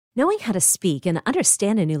Knowing how to speak and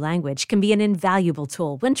understand a new language can be an invaluable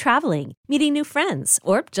tool when traveling, meeting new friends,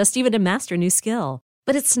 or just even to master a new skill.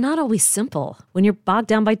 But it's not always simple when you're bogged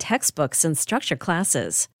down by textbooks and structured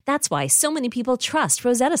classes. That's why so many people trust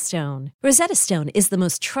Rosetta Stone. Rosetta Stone is the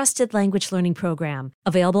most trusted language learning program,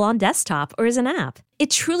 available on desktop or as an app. It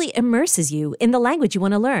truly immerses you in the language you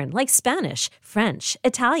want to learn, like Spanish, French,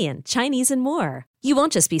 Italian, Chinese, and more. You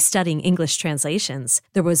won't just be studying English translations.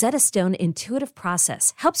 The Rosetta Stone intuitive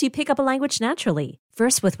process helps you pick up a language naturally,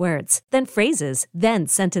 first with words, then phrases, then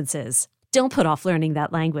sentences. Don't put off learning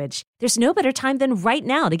that language. There's no better time than right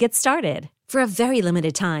now to get started. For a very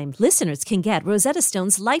limited time, listeners can get Rosetta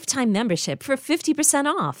Stone's lifetime membership for 50%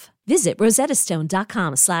 off. Visit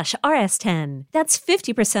rosettastone.com/rs10. That's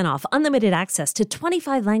 50% off unlimited access to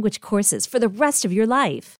 25 language courses for the rest of your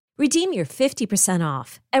life. Redeem your 50%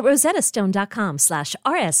 off at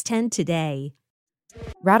rosettastone.com/rs10 today.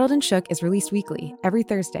 Rattled and Shook is released weekly, every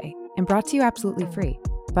Thursday, and brought to you absolutely free.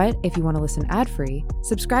 But if you want to listen ad-free,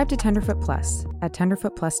 subscribe to Tenderfoot Plus at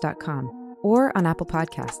tenderfootplus.com or on Apple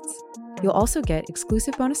Podcasts. You'll also get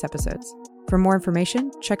exclusive bonus episodes. For more information,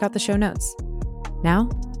 check out the show notes. Now,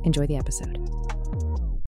 enjoy the episode.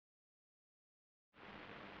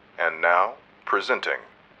 And now, presenting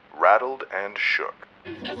Rattled and Shook.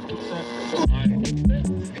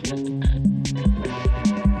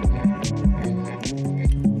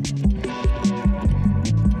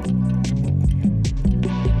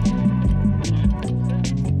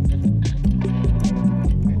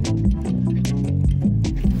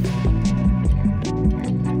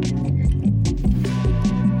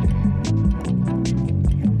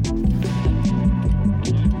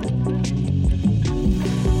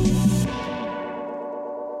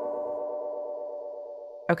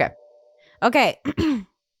 Okay.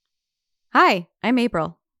 Hi, I'm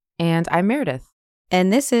April. And I'm Meredith.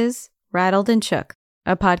 And this is Rattled and Shook,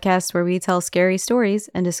 a podcast where we tell scary stories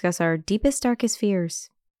and discuss our deepest, darkest fears.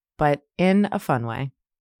 But in a fun way.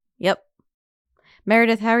 Yep.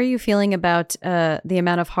 Meredith, how are you feeling about the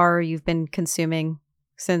amount of horror you've been consuming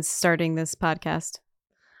since starting this podcast?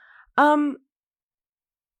 I'm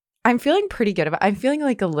feeling pretty good I'm feeling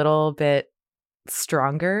like a little bit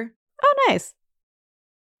stronger. Oh, nice.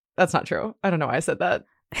 That's not true. I don't know why I said that.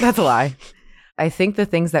 That's a lie. I think the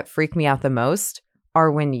things that freak me out the most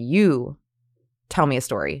are when you tell me a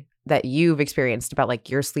story that you've experienced about like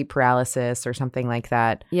your sleep paralysis or something like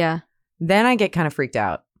that. Yeah. Then I get kind of freaked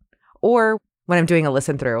out. Or when I'm doing a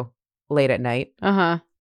listen through late at night and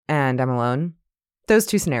I'm alone. Those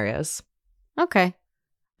two scenarios. Okay.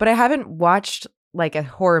 But I haven't watched like a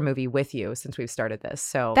horror movie with you since we've started this.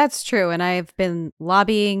 So that's true. And I've been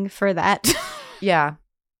lobbying for that. Yeah.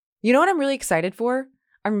 You know what I'm really excited for?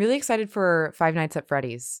 I'm really excited for Five Nights at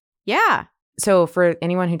Freddy's. Yeah. So for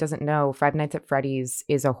anyone who doesn't know, Five Nights at Freddy's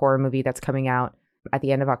is a horror movie that's coming out at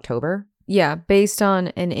the end of October. Yeah, based on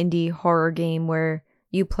an indie horror game where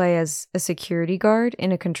you play as a security guard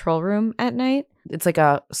in a control room at night. It's like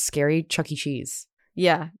a scary Chuck E. Cheese.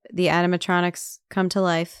 Yeah, the animatronics come to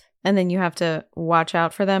life and then you have to watch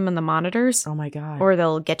out for them on the monitors. Oh my God. Or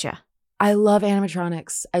they'll get you. I love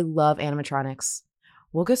animatronics.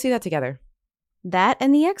 We'll go see that together. That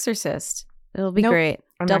and The Exorcist. It'll be great.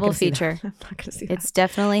 Double feature. I'm not going to see that. It's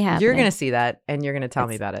definitely happening. You're going to see that and you're going to tell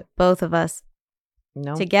me about it. Both of us.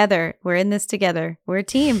 No. Together. We're in this together. We're a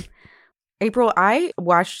team. April, I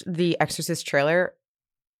watched the Exorcist trailer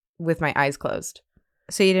with my eyes closed.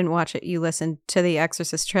 So you didn't watch it. You listened to the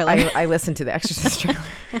Exorcist trailer. I listened to the Exorcist trailer.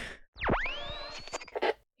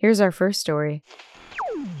 Here's our first story.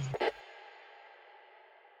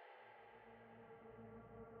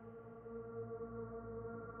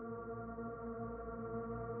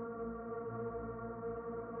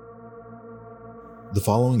 The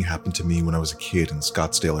following happened to me when I was a kid in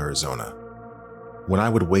Scottsdale, Arizona. When I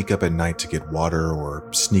would wake up at night to get water or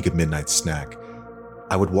sneak a midnight snack,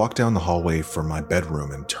 I would walk down the hallway from my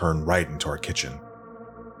bedroom and turn right into our kitchen.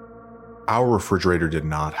 Our refrigerator did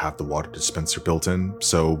not have the water dispenser built in,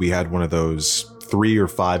 so we had one of those 3 or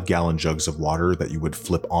 5 gallon jugs of water that you would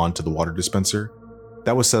flip onto the water dispenser.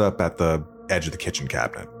 That was set up at the edge of the kitchen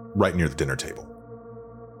cabinet, right near the dinner table.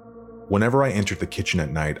 Whenever I entered the kitchen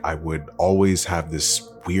at night, I would always have this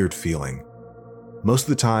weird feeling. Most of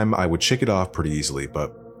the time, I would shake it off pretty easily,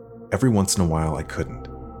 but every once in a while, I couldn't.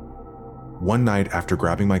 One night, after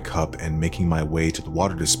grabbing my cup and making my way to the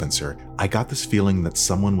water dispenser, I got this feeling that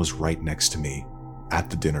someone was right next to me, at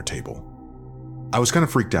the dinner table. I was kind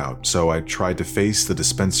of freaked out, so I tried to face the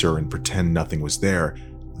dispenser and pretend nothing was there,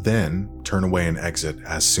 then turn away and exit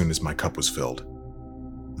as soon as my cup was filled.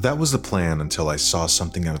 That was the plan until I saw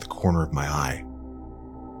something out of the corner of my eye.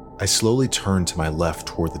 I slowly turned to my left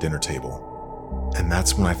toward the dinner table, and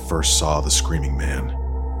that's when I first saw the screaming man.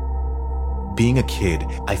 Being a kid,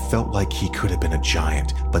 I felt like he could have been a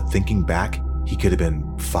giant, but thinking back, he could have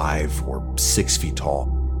been 5 or 6 feet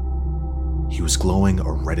tall. He was glowing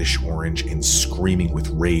a reddish orange and screaming with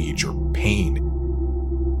rage or pain.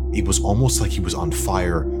 It was almost like he was on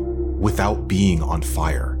fire without being on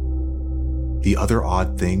fire. The other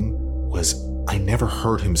odd thing was I never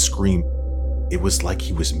heard him scream. It was like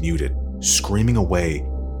he was muted, screaming away,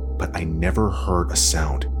 but I never heard a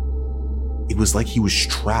sound. It was like he was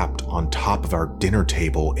trapped on top of our dinner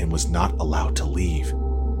table and was not allowed to leave,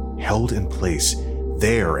 held in place,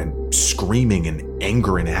 there and screaming in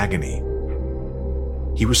anger and agony.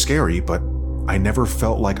 He was scary, but I never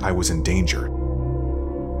felt like I was in danger.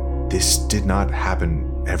 This did not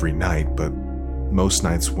happen every night, but most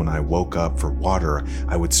nights when I woke up for water,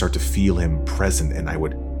 I would start to feel him present and I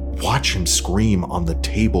would watch him scream on the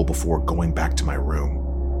table before going back to my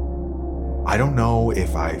room. I don't know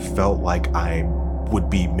if I felt like I would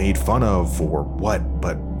be made fun of or what,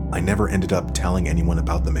 but I never ended up telling anyone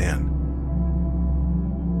about the man.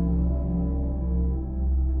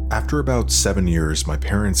 After about 7 years, my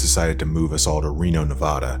parents decided to move us all to Reno,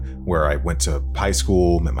 Nevada, where I went to high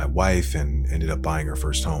school, met my wife, and ended up buying our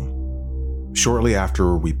first home. Shortly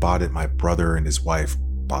after we bought it, my brother and his wife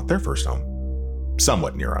bought their first home,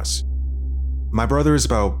 somewhat near us. My brother is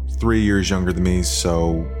about 3 years younger than me,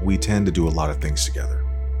 so we tend to do a lot of things together.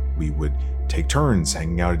 We would take turns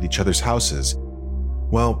hanging out at each other's houses.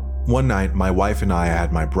 Well, one night, my wife and I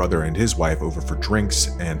had my brother and his wife over for drinks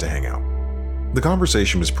and to hang out. The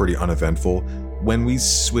conversation was pretty uneventful when we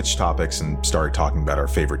switched topics and started talking about our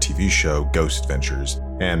favorite TV show, Ghost Adventures,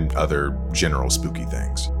 and other general spooky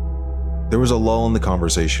things. There was a lull in the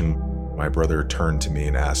conversation. My brother turned to me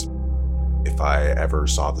and asked if I ever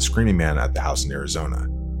saw the screaming man at the house in Arizona.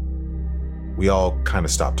 We all kind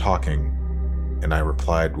of stopped talking, and I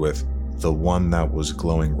replied with, "The one that was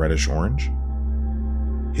glowing reddish orange?"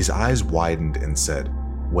 His eyes widened and said,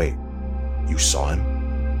 "Wait, you saw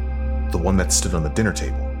him? The one that stood on the dinner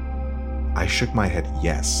table?" I shook my head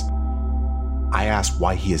yes. I asked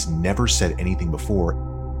why he has never said anything before,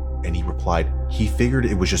 and he replied he figured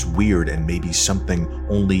it was just weird and maybe something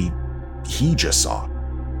only he just saw.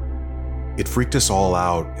 It freaked us all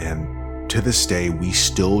out, and to this day, we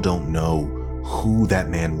still don't know who that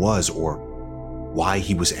man was or why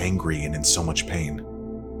he was angry and in so much pain.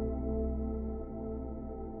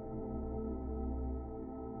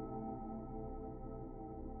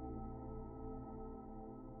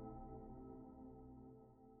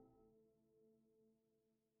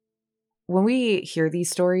 When we hear these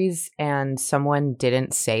stories and someone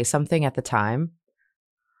didn't say something at the time,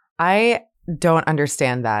 I don't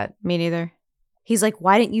understand that. Me neither. He's like,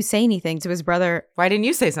 why didn't you say anything to his brother? Why didn't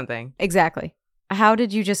you say something? Exactly. How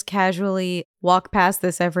did you just casually walk past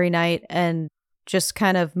this every night and just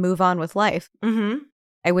kind of move on with life? Mm-hmm.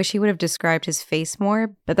 I wish he would have described his face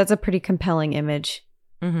more, but that's a pretty compelling image.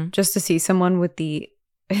 Mm-hmm. Just to see someone with the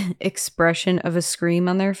expression of a scream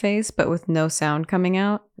on their face, but with no sound coming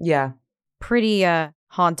out. Yeah. Pretty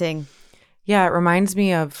haunting. Yeah, it reminds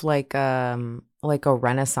me of like a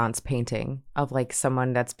Renaissance painting of like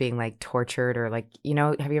someone that's being like tortured or like, you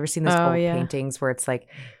know, have you ever seen those old paintings where it's like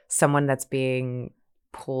someone that's being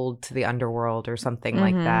pulled to the underworld or something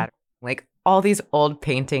like that? Like all these old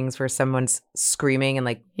paintings where someone's screaming and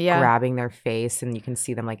like grabbing their face and you can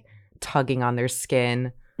see them like tugging on their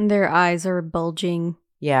skin. Their eyes are bulging.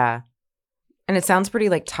 Yeah. And it sounds pretty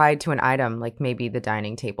like tied to an item, like maybe the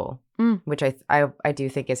dining table, which I do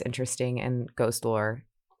think is interesting in ghost lore,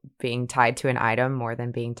 being tied to an item more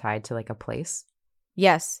than being tied to like a place.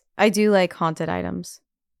 Yes, I do like haunted items.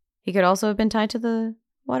 He could also have been tied to the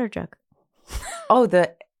water jug. Oh,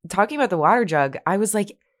 talking about the water jug, I was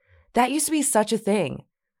like, that used to be such a thing.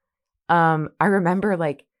 I remember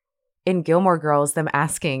like in Gilmore Girls, them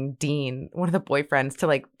asking Dean, one of the boyfriends, to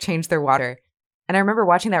like change their water. And I remember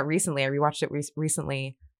watching that recently. I rewatched it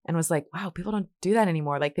recently and was like, wow, people don't do that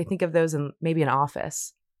anymore. Like they think of those in maybe an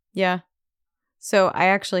office. Yeah. So I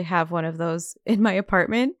actually have one of those in my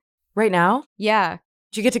apartment. Right now? Yeah.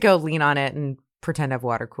 Do you get to go lean on it and pretend to have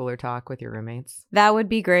water cooler talk with your roommates? That would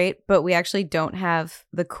be great, but we actually don't have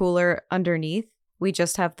the cooler underneath. We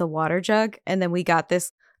just have the water jug. And then we got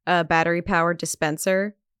this battery-powered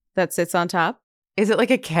dispenser that sits on top. Is it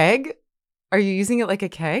like a keg? Are you using it like a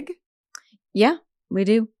keg? Yeah, we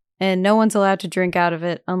do. And no one's allowed to drink out of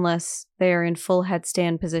it unless they are in full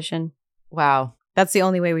headstand position. Wow. That's the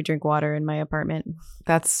only way we drink water in my apartment.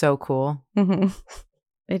 That's so cool.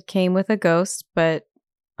 It came with a ghost, but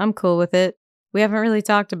I'm cool with it. We haven't really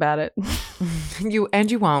talked about it. You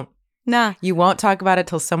won't. Nah. You won't talk about it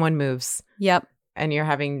till someone moves. Yep. And you're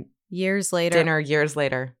having years later dinner years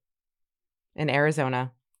later in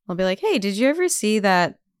Arizona. I'll be like, hey, did you ever see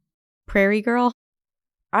that Prairie Girl?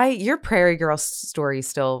 Your Prairie Girl story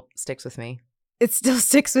still sticks with me. It still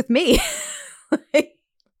sticks with me.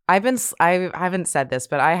 I haven't said this,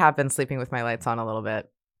 but I have been sleeping with my lights on a little bit.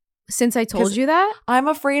 Since I told you that? I'm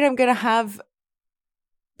afraid I'm going to have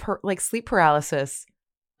sleep paralysis.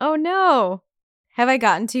 Oh no. Have I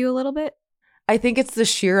gotten to you a little bit? I think it's the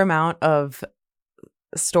sheer amount of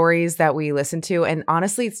stories that we listen to. And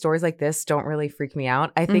honestly, stories like this don't really freak me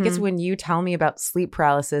out. I think it's when you tell me about sleep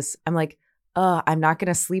paralysis, I'm like, I'm not going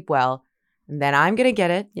to sleep well. And then I'm going to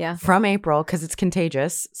get it from April because it's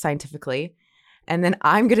contagious scientifically. And then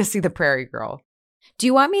I'm going to see the Prairie Girl. Do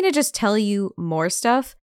you want me to just tell you more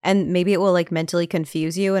stuff? And maybe it will like mentally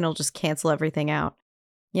confuse you and it'll just cancel everything out,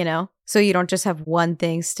 you know? So you don't just have one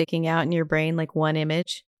thing sticking out in your brain, like one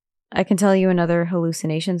image. I can tell you another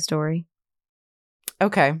hallucination story.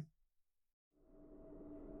 Okay.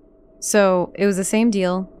 So it was the same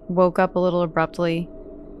deal. Woke up a little abruptly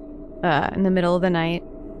in the middle of the night.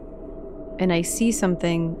 And I see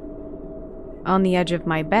something on the edge of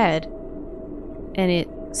my bed. And it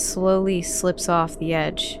slowly slips off the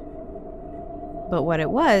edge. But what it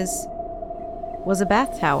was a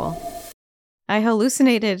bath towel. I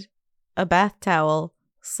hallucinated a bath towel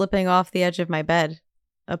slipping off the edge of my bed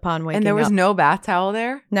upon waking up. And there was no bath towel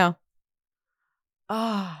there? No.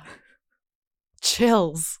 Ah,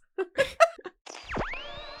 chills.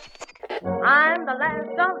 I'm the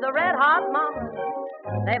last of the red hot mamas.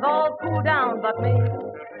 They've all cooled down but me.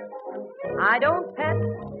 I don't pet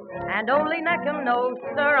and only neck 'em, no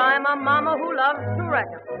sir. I'm a mama who loves to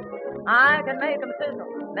reckon. I can make 'em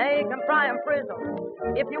sizzle, make 'em fry 'em frizzle.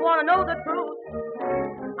 If you want to know the truth,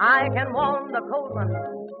 I can warm the cold ones,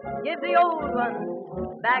 give the old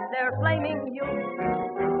ones back their flaming youth.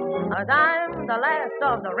 'Cause I'm the last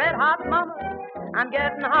of the red hot mamas. I'm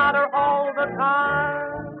getting hotter all the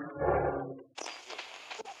time.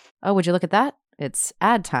 Oh, would you look at that? It's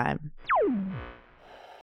ad time.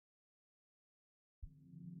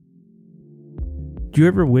 Do you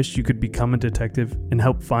ever wish you could become a detective and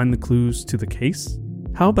help find the clues to the case?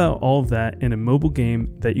 How about all of that in a mobile game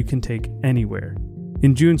that you can take anywhere?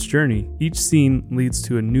 In June's Journey, each scene leads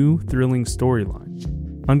to a new, thrilling storyline.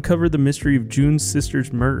 Uncover the mystery of June's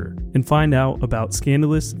sister's murder and find out about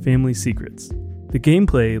scandalous family secrets. The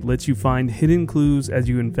gameplay lets you find hidden clues as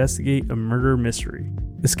you investigate a murder mystery.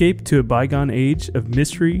 Escape to a bygone age of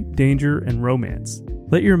mystery, danger, and romance.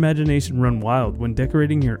 Let your imagination run wild when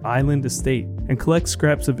decorating your island estate and collect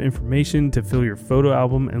scraps of information to fill your photo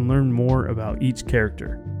album and learn more about each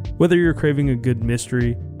character. Whether you're craving a good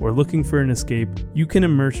mystery or looking for an escape, you can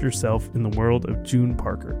immerse yourself in the world of June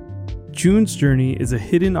Parker. June's Journey is a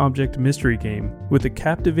hidden object mystery game with a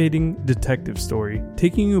captivating detective story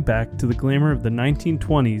taking you back to the glamour of the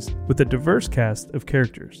 1920s with a diverse cast of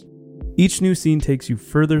characters. Each new scene takes you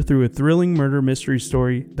further through a thrilling murder mystery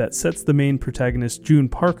story that sets the main protagonist, June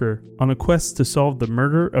Parker, on a quest to solve the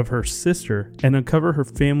murder of her sister and uncover her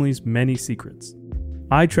family's many secrets.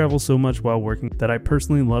 I travel so much while working that I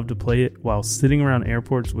personally love to play it while sitting around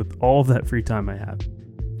airports with all of that free time I have.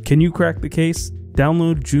 Can you crack the case?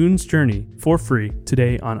 Download June's Journey for free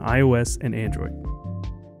today on iOS and Android.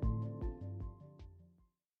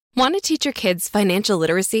 Want to teach your kids financial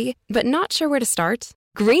literacy, but not sure where to start?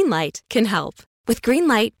 Greenlight can help. With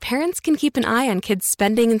Greenlight, parents can keep an eye on kids'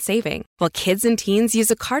 spending and saving, while kids and teens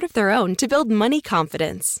use a card of their own to build money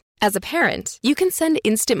confidence. As a parent, you can send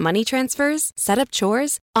instant money transfers, set up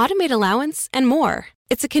chores, automate allowance, and more.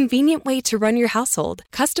 It's a convenient way to run your household,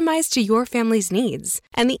 customized to your family's needs,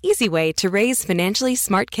 and the easy way to raise financially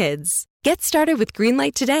smart kids. Get started with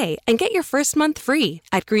Greenlight today and get your first month free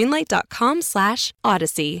at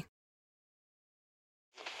greenlight.com/Odyssey.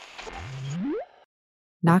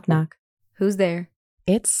 Knock, knock. Who's there?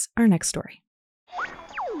 It's our next story.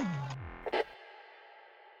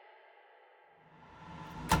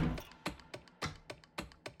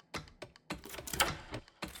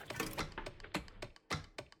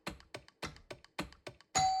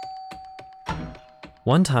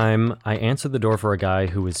 One time, I answered the door for a guy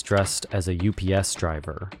who was dressed as a UPS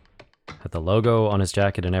driver, had the logo on his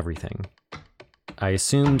jacket and everything. I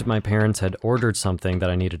assumed my parents had ordered something that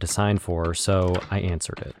I needed to sign for, so I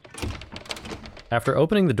answered it. After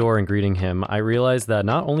opening the door and greeting him, I realized that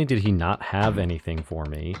not only did he not have anything for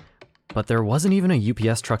me, but there wasn't even a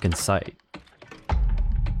UPS truck in sight.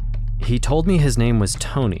 He told me his name was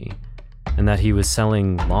Tony, and that he was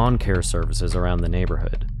selling lawn care services around the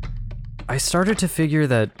neighborhood. I started to figure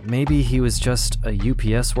that maybe he was just a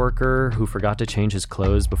UPS worker who forgot to change his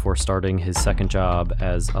clothes before starting his second job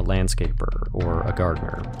as a landscaper or a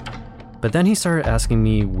gardener. But then he started asking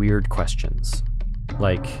me weird questions,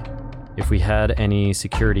 like if we had any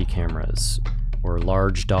security cameras or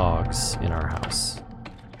large dogs in our house.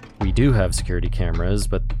 We do have security cameras,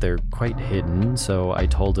 but they're quite hidden, so I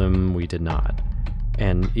told him we did not.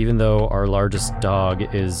 And even though our largest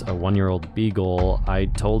dog is a 1-year-old beagle, I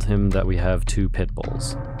told him that we have 2 pit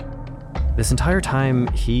bulls. This entire time,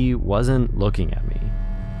 he wasn't looking at me.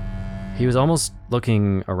 He was almost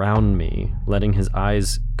looking around me, letting his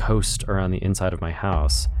eyes coast around the inside of my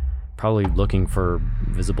house, probably looking for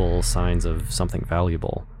visible signs of something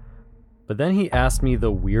valuable. But then he asked me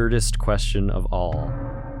the weirdest question of all.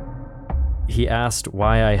 He asked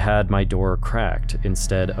why I had my door cracked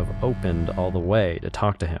instead of opened all the way to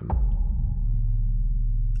talk to him.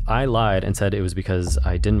 I lied and said it was because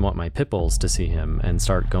I didn't want my pit bulls to see him and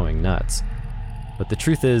start going nuts. But the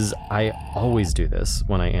truth is, I always do this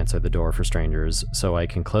when I answer the door for strangers, so I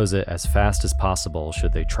can close it as fast as possible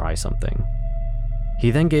should they try something.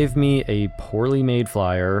 He then gave me a poorly made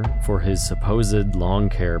flyer for his supposed lawn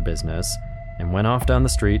care business and went off down the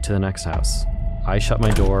street to the next house. I shut my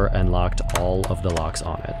door and locked all of the locks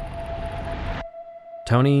on it.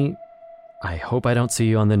 Tony, I hope I don't see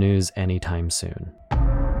you on the news anytime soon.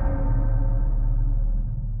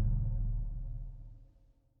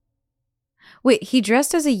 Wait, he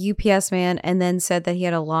dressed as a UPS man and then said that he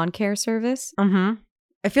had a lawn care service? Mm-hmm.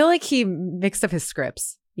 I feel like he mixed up his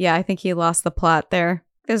scripts. Yeah, I think he lost the plot there.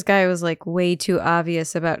 This guy was like way too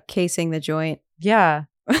obvious about casing the joint. Yeah,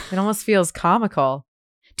 it almost feels comical.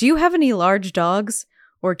 Do you have any large dogs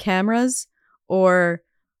or cameras or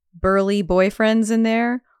burly boyfriends in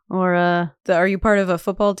there? Or are you part of a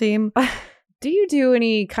football team? Do you do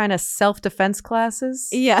any kind of self-defense classes?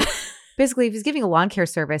 Yeah. Basically, if he's giving a lawn care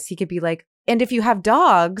service, he could be like, and if you have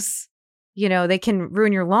dogs, you know, they can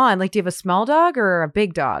ruin your lawn. Like, do you have a small dog or a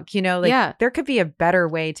big dog? You know, like, yeah. There could be a better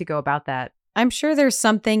way to go about that. I'm sure there's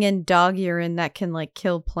something in dog urine that can like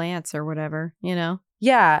kill plants or whatever, you know?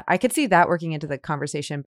 Yeah, I could see that working into the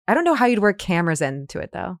conversation. I don't know how you'd work cameras into it,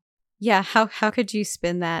 though. Yeah, how could you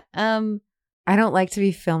spin that? I don't like to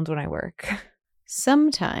be filmed when I work.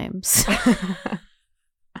 Sometimes.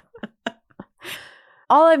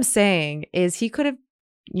 All I'm saying is he could have,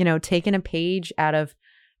 you know, taken a page out of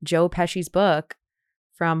Joe Pesci's book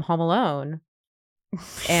from Home Alone.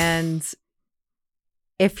 And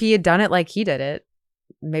if he had done it like he did it,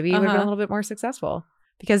 maybe he would have been a little bit more successful.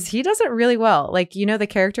 Because he does it really well. Like, you know, the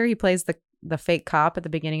character, he plays the fake cop at the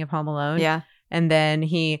beginning of Home Alone. Yeah. And then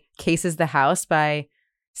he cases the house by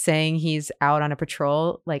saying he's out on a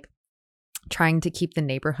patrol, like trying to keep the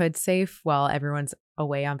neighborhood safe while everyone's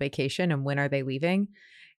away on vacation. And when are they leaving?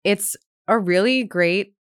 It's a really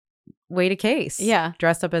great way to case. Yeah.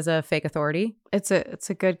 Dressed up as a fake authority. It's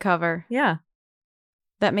a good cover. Yeah.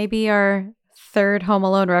 That may be our 3rd Home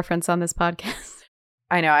Alone reference on this podcast.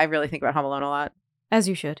 I know. I really think about Home Alone a lot. As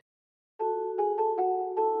you should.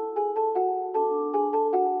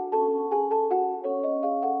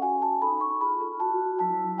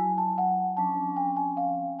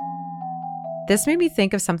 This made me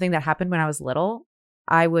think of something that happened when I was little.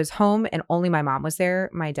 I was home and only my mom was there.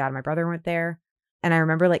 My dad and my brother weren't there. And I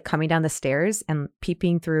remember like coming down the stairs and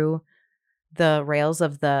peeping through the rails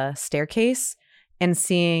of the staircase and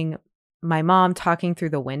seeing my mom talking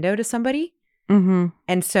through the window to somebody. Mm-hmm.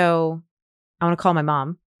 And so I want to call my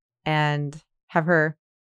mom and have her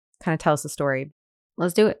kind of tell us the story.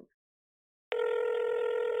 Let's do it.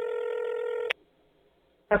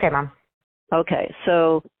 Okay, Mom. Okay,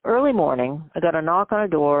 so early morning, I got a knock on a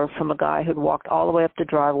door from a guy who'd walked all the way up the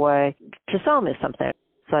driveway to sell me something.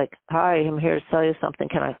 It's like, hi, I'm here to sell you something.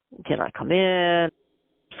 Can I come in?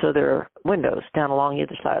 So there are windows down along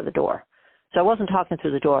either side of the door. So I wasn't talking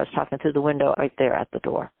through the door. I was talking through the window right there at the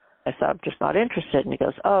door. I said, I'm just not interested. And he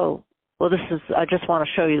goes, oh, well, I just want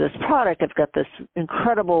to show you this product. I've got this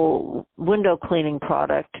incredible window cleaning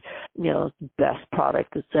product, you know, best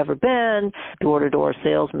product that's ever been, door-to-door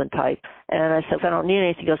salesman type. And I said, if I don't need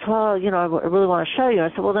anything, he goes, well, you know, I really want to show you.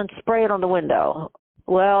 And I said, well, then spray it on the window.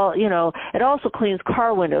 Well, you know, it also cleans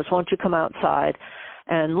car windows. Won't you come outside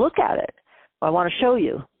and look at it? I want to show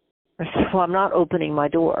you. I said, well, I'm not opening my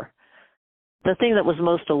door. The thing that was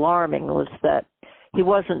most alarming was that he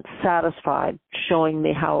wasn't satisfied showing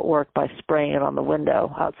me how it worked by spraying it on the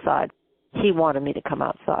window outside. He wanted me to come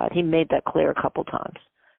outside. He made that clear a couple times.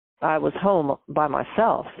 I was home by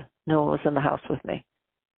myself. No one was in the house with me.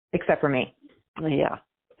 Except for me. Yeah,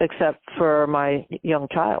 except for my young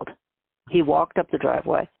child. He walked up the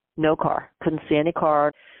driveway. No car. Couldn't see any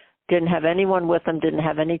car. Didn't have anyone with him, didn't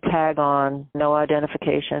have any tag on, no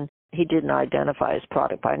identification. He didn't identify his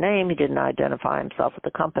product by name. He didn't identify himself with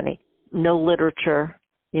the company. No literature,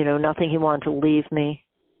 nothing he wanted to leave me.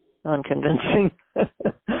 Unconvincing.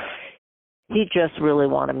 He just really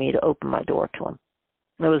wanted me to open my door to him.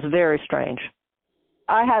 It was very strange.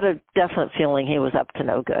 I had a definite feeling he was up to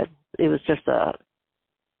no good. It was just a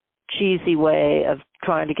cheesy way of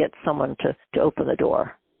trying to get someone to open the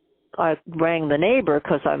door. I rang the neighbor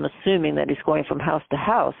because I'm assuming that he's going from house to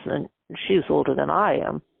house, and she's older than I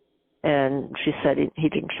am, and she said he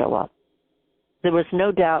didn't show up. There was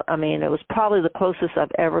no doubt. I mean, it was probably the closest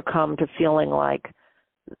I've ever come to feeling like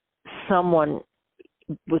someone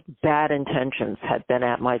with bad intentions had been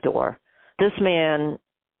at my door. This man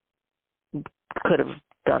could have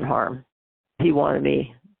done harm. He wanted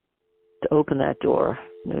me to open that door,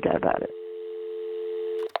 no doubt about it.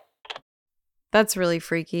 That's really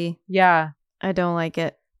freaky. Yeah. I don't like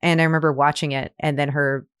it. And I remember watching it and then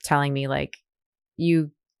her telling me, like,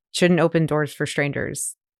 you shouldn't open doors for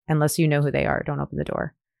strangers unless you know who they are. Don't open the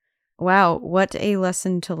door. Wow. What a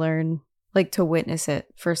lesson to learn, like to witness it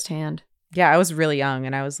firsthand. Yeah, I was really young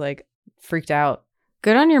and I was like freaked out.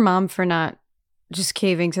 Good on your mom for not just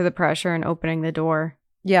caving to the pressure and opening the door.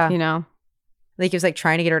 Yeah. Like he was like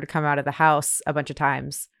trying to get her to come out of the house a bunch of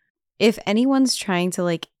times. If anyone's trying to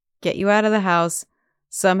like get you out of the house,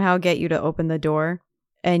 somehow get you to open the door,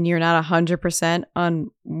 and you're not 100%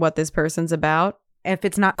 on what this person's about. If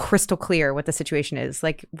it's not crystal clear what the situation is,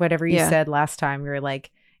 like whatever you said last time, you're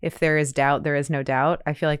like, if there is doubt, there is no doubt.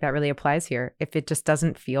 I feel like that really applies here. If it just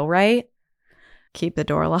doesn't feel right, keep the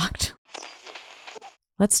door locked.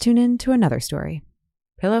 Let's tune in to another story.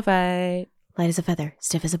 Pillow fight. Light as a feather,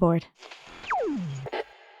 stiff as a board.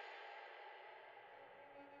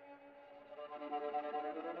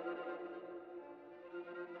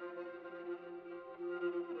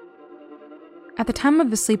 At the time of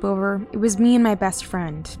the sleepover, it was me and my best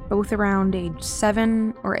friend, both around age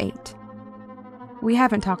 7 or 8. We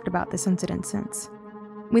haven't talked about this incident since.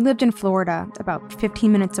 We lived in Florida, about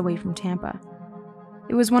 15 minutes away from Tampa.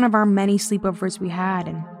 It was one of our many sleepovers we had,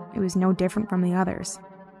 and it was no different from the others.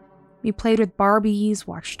 We played with Barbies,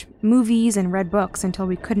 watched movies, and read books until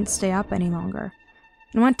we couldn't stay up any longer,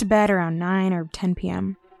 and went to bed around 9 or 10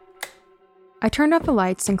 p.m. I turned off the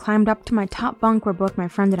lights and climbed up to my top bunk where both my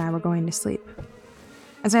friend and I were going to sleep.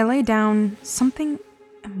 As I lay down, something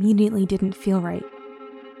immediately didn't feel right.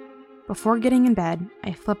 Before getting in bed,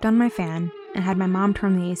 I flipped on my fan and had my mom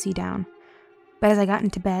turn the AC down. But as I got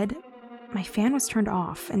into bed, my fan was turned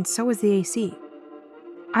off, and so was the AC.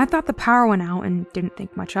 I thought the power went out and didn't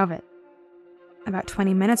think much of it. About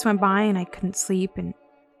 20 minutes went by and I couldn't sleep, and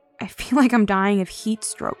I feel like I'm dying of heat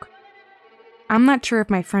stroke. I'm not sure if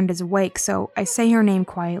my friend is awake, so I say her name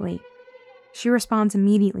quietly. She responds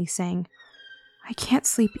immediately, saying, "I can't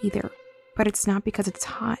sleep either, but it's not because it's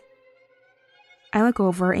hot." I look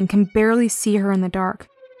over and can barely see her in the dark.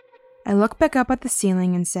 I look back up at the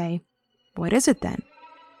ceiling and say, "What is it then?"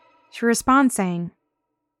 She responds saying,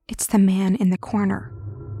 "It's the man in the corner."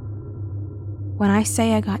 When I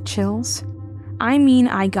say I got chills, I mean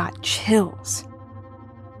I got chills.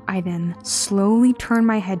 I then slowly turn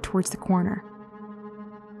my head towards the corner.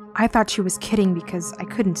 I thought she was kidding because I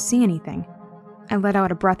couldn't see anything. I let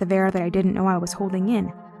out a breath of air that I didn't know I was holding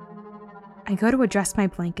in. I go to adjust my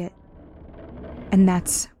blanket, and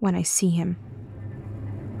that's when I see him.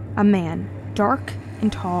 A man, dark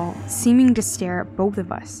and tall, seeming to stare at both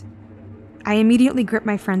of us. I immediately grip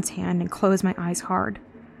my friend's hand and close my eyes hard.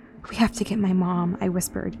 "We have to get my mom," I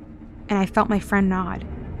whispered, and I felt my friend nod.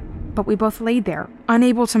 But we both laid there,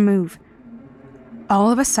 unable to move. All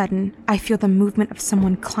of a sudden, I feel the movement of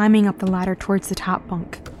someone climbing up the ladder towards the top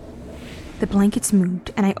bunk. The blankets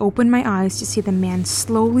moved, and I opened my eyes to see the man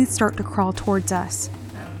slowly start to crawl towards us.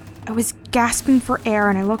 I was gasping for air,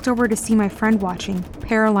 and I looked over to see my friend watching,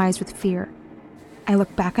 paralyzed with fear. I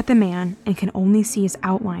look back at the man and can only see his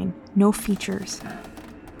outline, no features.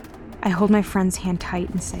 I hold my friend's hand tight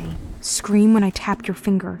and say, "Scream when I tap your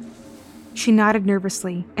finger." She nodded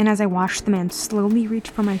nervously, and as I watched the man slowly reach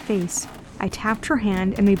for my face, I tapped her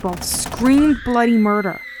hand and we both screamed bloody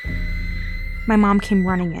murder. My mom came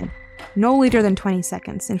running in, no later than 20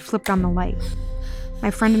 seconds, and flipped on the light. My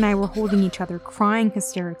friend and I were holding each other, crying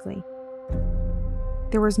hysterically.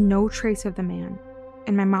 There was no trace of the man,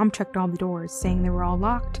 and my mom checked all the doors, saying they were all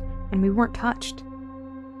locked and we weren't touched.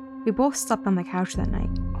 We both slept on the couch that night,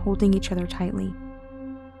 holding each other tightly.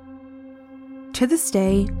 To this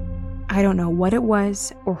day, I don't know what it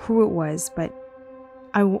was or who it was, but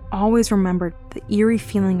I will always remember the eerie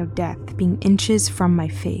feeling of death being inches from my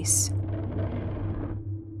face.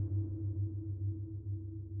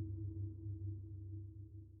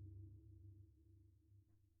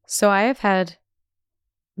 So I have had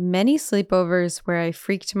many sleepovers where I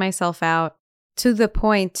freaked myself out to the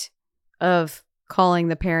point of calling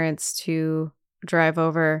the parents to drive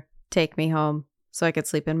over, take me home so I could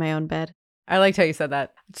sleep in my own bed. I liked how you said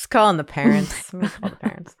that. Just calling the parents. I'm gonna call the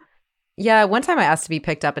parents. Yeah, one time I asked to be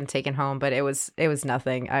picked up and taken home, but it was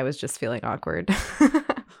nothing. I was just feeling awkward.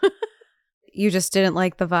 You just didn't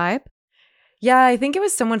like the vibe? Yeah, I think it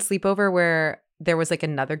was someone's sleepover where there was like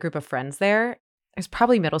another group of friends there. It was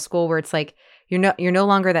probably middle school where it's like you're no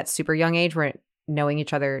longer that super young age where knowing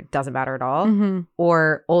each other doesn't matter at all,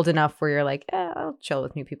 or old enough where you're like, I'll chill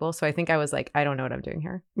with new people. So I think I was like, I don't know what I'm doing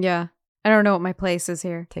here. Yeah, I don't know what my place is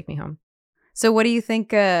here. Take me home. So what do you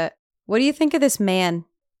think? What do you think of this man?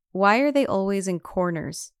 Why are they always in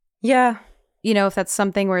corners? Yeah, if that's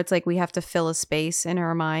something where it's like we have to fill a space in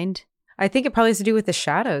our mind. I think it probably has to do with the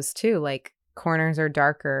shadows too. Like corners are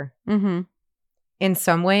darker. In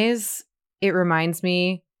some ways, it reminds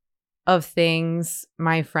me of things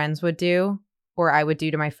my friends would do or I would do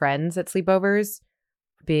to my friends at sleepovers,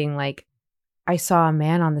 being like, I saw a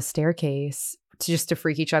man on the staircase, just to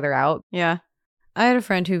freak each other out. Yeah. I had a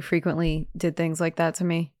friend who frequently did things like that to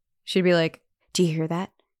me. She'd be like, do you hear that?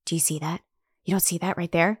 Do you see that? You don't see that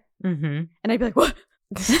right there? Mm-hmm. And I'd be like, what?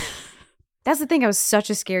 That's the thing. I was such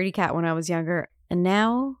a scaredy cat when I was younger. And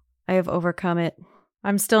now I have overcome it.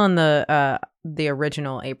 I'm still in the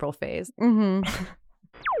original April phase. Mm-hmm.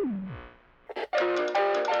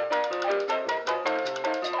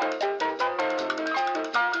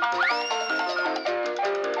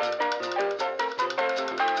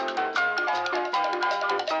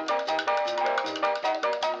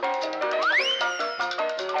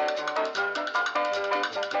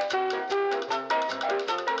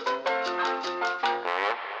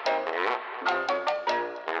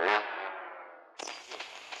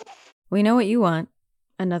 We know what you want.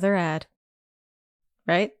 Another ad.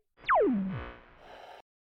 Right?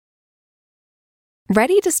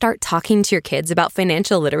 Ready to start talking to your kids about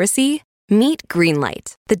financial literacy? Meet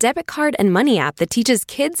Greenlight, the debit card and money app that teaches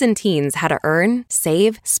kids and teens how to earn,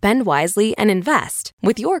 save, spend wisely, and invest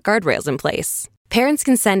with your guardrails in place. Parents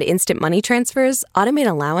can send instant money transfers, automate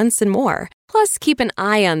allowance, and more. Plus, keep an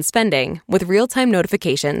eye on spending with real-time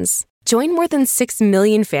notifications. Join more than 6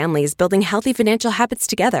 million families building healthy financial habits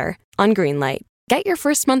together on Greenlight. Get your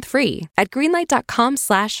first month free at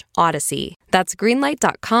greenlight.com/Odyssey. That's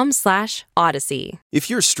greenlight.com/Odyssey. If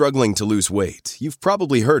you're struggling to lose weight, you've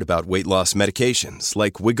probably heard about weight loss medications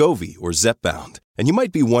like Wegovy or Zepbound, and you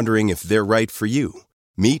might be wondering if they're right for you.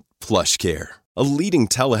 Meet PlushCare, a leading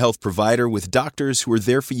telehealth provider with doctors who are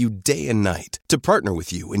there for you day and night to partner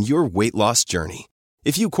with you in your weight loss journey.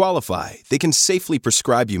 If you qualify, they can safely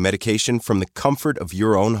prescribe you medication from the comfort of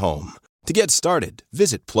your own home. To get started,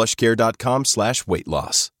 visit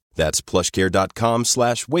plushcare.com/weight-loss. That's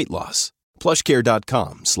plushcare.com/weight-loss.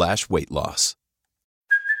 plushcare.com/weight-loss.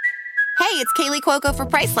 Hey, it's Kaylee Cuoco for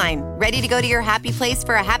Priceline. Ready to go to your happy place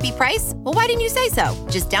for a happy price? Well, why didn't you say so?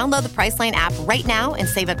 Just download the Priceline app right now and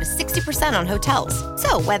save up to 60% on hotels.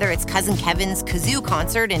 So whether it's Cousin Kevin's Kazoo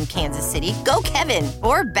Concert in Kansas City, go Kevin,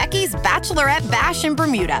 or Becky's Bachelorette Bash in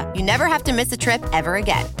Bermuda, you never have to miss a trip ever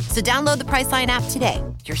again. So download the Priceline app today.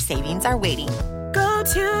 Your savings are waiting. Go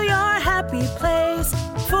to your happy place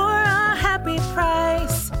for a happy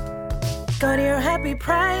price. Go to your happy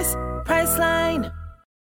price, Priceline.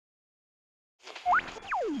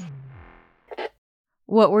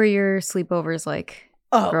 What were your sleepovers like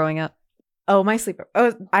growing up? Oh, my sleepover.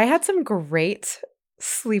 Oh, I had some great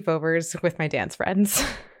sleepovers with my dance friends.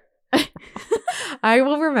 I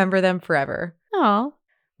will remember them forever. Oh.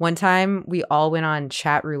 One time we all went on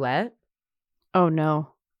chat roulette. Oh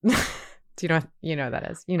no. Do you know what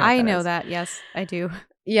that is? I know that. Yes, I do.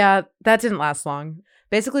 Yeah, that didn't last long.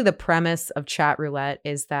 Basically, the premise of chat roulette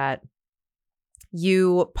is that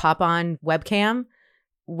you pop on webcam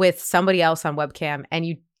with somebody else on webcam and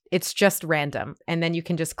it's just random. And then you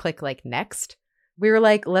can just click like next. We were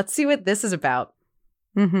like, let's see what this is about.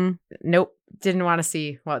 Mm-hmm. Nope. Didn't want to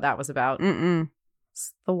see what that was about.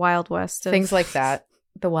 It's the Wild West. Things like that.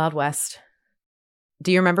 The Wild West.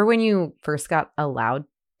 Do you remember when you first got allowed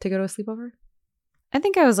to go to a sleepover? I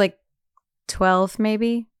think I was like 12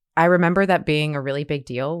 maybe. I remember that being a really big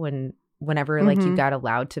deal whenever like you got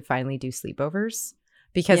allowed to finally do sleepovers,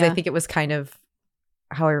 because I think it was kind of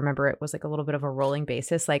how I remember it was like a little bit of a rolling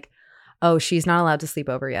basis, like, oh, she's not allowed to sleep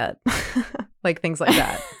over yet. Like things like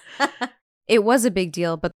that. It was a big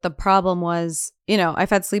deal, but the problem was, I've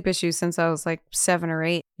had sleep issues since I was like 7 or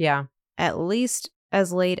 8. Yeah. At least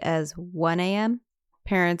as late as 1 a.m.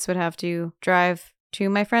 Parents would have to drive to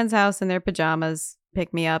my friend's house in their pajamas,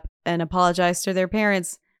 pick me up, and apologize to their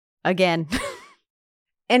parents again.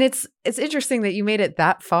 And it's interesting that you made it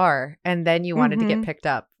that far and then you wanted to get picked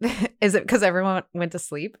up. Is it because everyone went to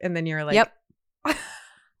sleep and then you're like, yep,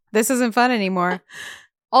 this isn't fun anymore.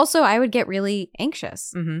 Also, I would get really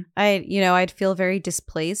anxious. I'd feel very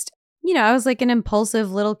displaced. I was like an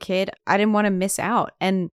impulsive little kid. I didn't want to miss out.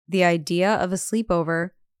 And the idea of a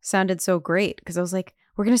sleepover sounded so great because I was like,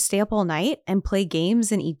 we're going to stay up all night and play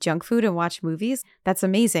games and eat junk food and watch movies. That's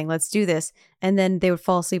amazing. Let's do this. And then they would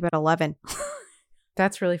fall asleep at 11.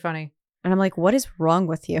 That's really funny. And I'm like, what is wrong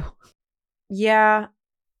with you? Yeah.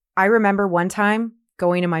 I remember one time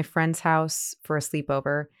going to my friend's house for a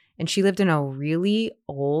sleepover, and she lived in a really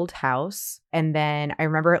old house. And then I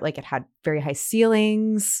remember it had very high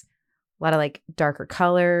ceilings, a lot of darker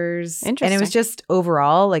colors. Interesting. And it was just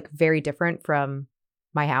overall very different from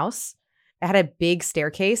my house. It had a big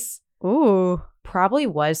staircase. Ooh. Probably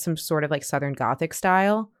was some sort of Southern Gothic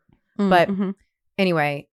style. But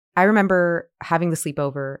anyway, I remember having the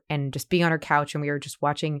sleepover and just being on her couch, and we were just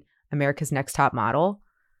watching America's Next Top Model.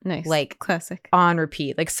 Nice. Classic. On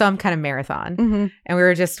repeat, some kind of marathon. And we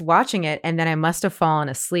were just watching it. And then I must have fallen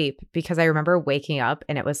asleep because I remember waking up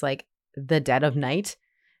and it was the dead of night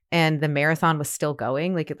and the marathon was still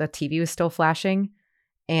going. The TV was still flashing.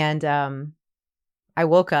 And I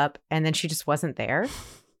woke up and then she just wasn't there.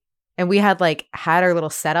 And we had had our little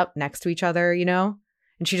setup next to each other, and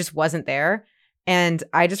she just wasn't there. And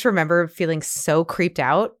I just remember feeling so creeped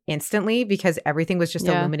out instantly because everything was just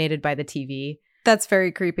illuminated by the TV. That's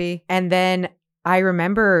very creepy. And then I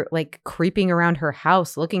remember creeping around her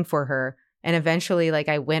house looking for her. And eventually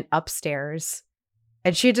I went upstairs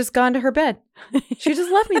and she had just gone to her bed. She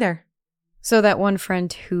just left me there. So that one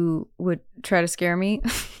friend who would try to scare me,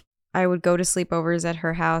 I would go to sleepovers at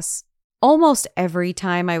her house. Almost every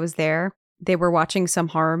time I was there, they were watching some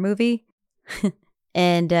horror movie.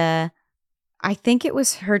 And I think it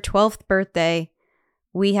was her 12th birthday.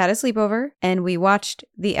 We had a sleepover and we watched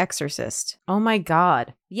The Exorcist. Oh my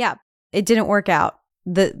God. Yeah. It didn't work out.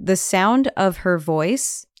 The sound of her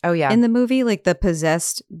voice in the movie, the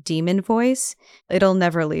possessed demon voice, it'll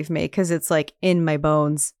never leave me because it's in my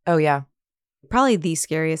bones. Oh yeah. Probably the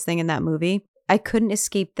scariest thing in that movie. I couldn't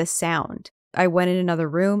escape the sound. I went in another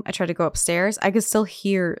room. I tried to go upstairs. I could still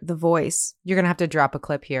hear the voice. You're going to have to drop a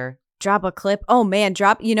clip here. Drop a clip? Oh man,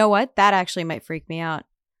 you know what? That actually might freak me out.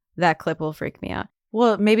 That clip will freak me out.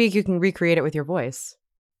 Well, maybe you can recreate it with your voice.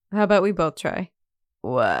 How about we both try?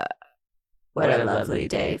 What a lovely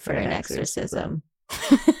day for an exorcism.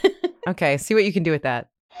 Okay, see what you can do with that.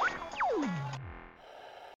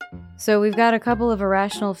 So we've got a couple of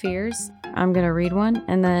irrational fears. I'm going to read one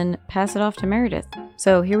and then pass it off to Meredith.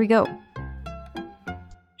 So here we go.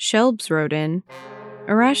 Shelbs wrote in,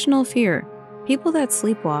 irrational fear. People that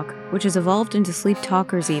sleepwalk, which has evolved into sleep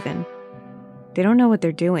talkers even. They don't know what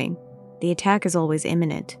they're doing. The attack is always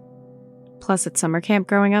imminent. Plus, at summer camp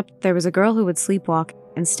growing up, there was a girl who would sleepwalk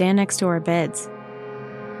and stand next to our beds.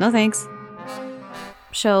 No thanks.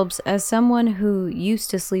 Shelbs, as someone who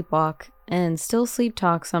used to sleepwalk and still sleep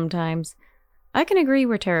talk sometimes, I can agree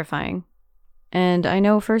we're terrifying. And I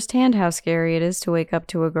know firsthand how scary it is to wake up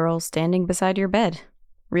to a girl standing beside your bed,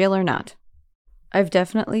 real or not. I've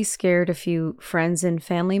definitely scared a few friends and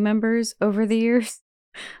family members over the years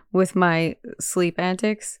with my sleep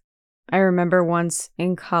antics. I remember once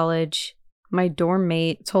in college, my dorm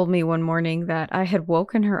mate told me one morning that I had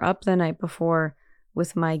woken her up the night before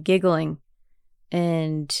with my giggling.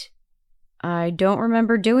 And I don't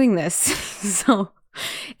remember doing this. So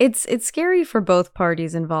it's scary for both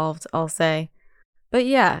parties involved, I'll say. But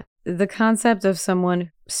yeah, the concept of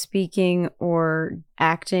someone speaking or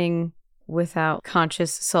acting without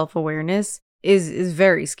conscious self-awareness is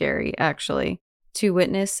very scary, actually, to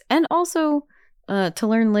witness. And also to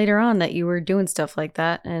learn later on that you were doing stuff like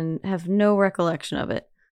that and have no recollection of it.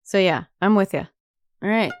 So yeah, I'm with you. All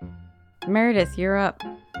right. Meredith, you're up.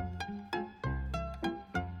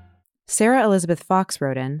 Sarah Elizabeth Fox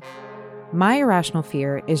wrote in, my irrational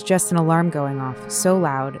fear is just an alarm going off so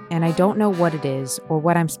loud and I don't know what it is or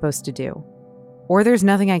what I'm supposed to do. Or there's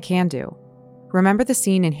nothing I can do. Remember the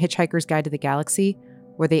scene in Hitchhiker's Guide to the Galaxy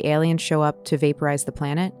where the aliens show up to vaporize the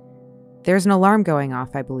planet? There's an alarm going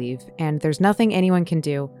off, I believe, and there's nothing anyone can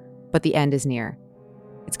do, but the end is near.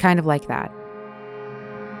 It's kind of like that.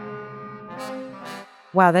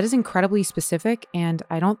 Wow, that is incredibly specific, and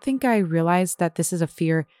I don't think I realized that this is a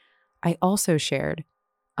fear I also shared.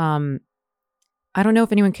 I don't know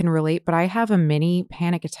if anyone can relate, but I have a mini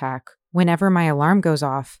panic attack whenever my alarm goes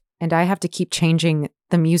off and I have to keep changing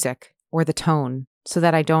the music or the tone so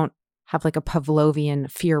that I don't have like a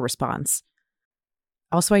Pavlovian fear response.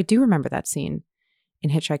 Also, I do remember that scene in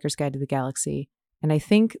Hitchhiker's Guide to the Galaxy, and I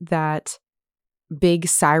think that big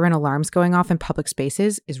siren alarms going off in public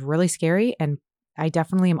spaces is really scary, and I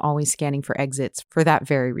definitely am always scanning for exits for that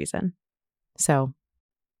very reason. So,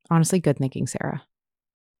 honestly, good thinking, Sarah.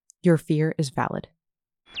 Your fear is valid.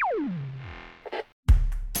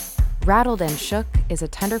 Rattled and Shook is a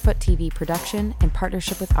Tenderfoot TV production in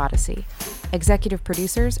partnership with Odyssey. Executive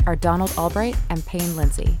producers are Donald Albright and Payne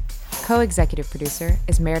Lindsay. Co-executive producer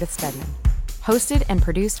is Meredith Stedman. Hosted and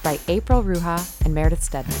produced by April Ruha and Meredith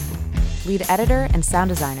Stedman. Lead editor and sound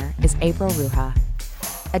designer is April Ruha.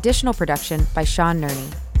 Additional production by Sean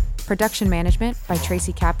Nerney. Production management by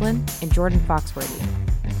Tracy Kaplan and Jordan Foxworthy.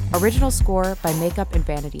 Original score by Makeup and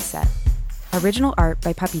Vanity Set. Original art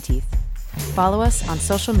by Puppy Teeth. Follow us on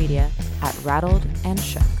social media at Rattled and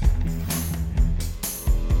Shook.